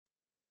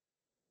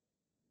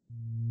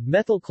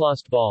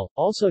Methylclostebol,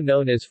 also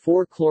known as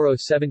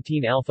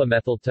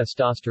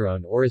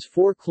 4-chloro-17-alpha-methyltestosterone or as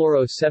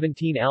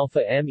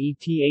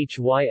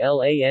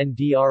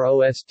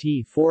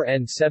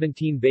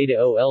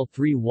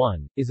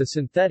 4-chloro-17-alpha-methyldrost-4N17-beta-OL-31, is a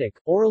synthetic,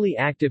 orally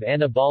active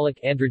anabolic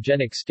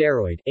androgenic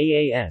steroid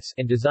 (AAS)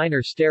 and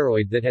designer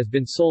steroid that has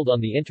been sold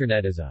on the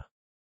Internet as a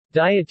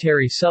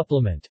dietary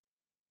supplement,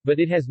 but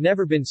it has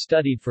never been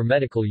studied for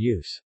medical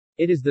use.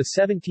 It is the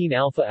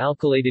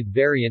 17-alpha-alkylated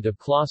variant of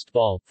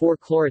Clostebol,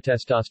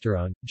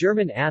 4-chlorotestosterone.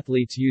 German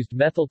athletes used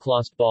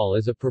Methylclostebol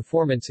as a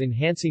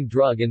performance-enhancing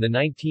drug in the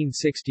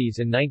 1960s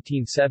and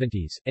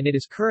 1970s, and it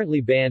is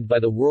currently banned by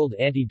the World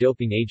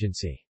Anti-Doping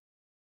Agency.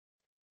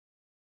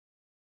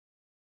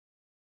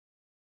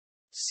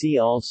 See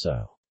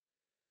also: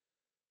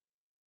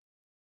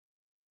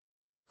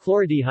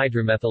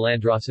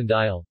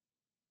 Chlorodihydromethylandrostenediol,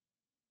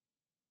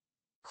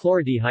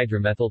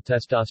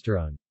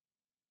 Chlorodihydromethyltestosterone,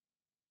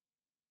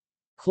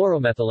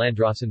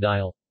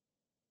 Chloromethylandrostenediol,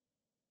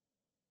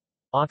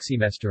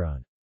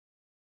 oxymesterone.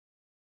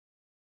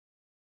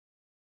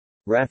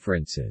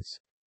 References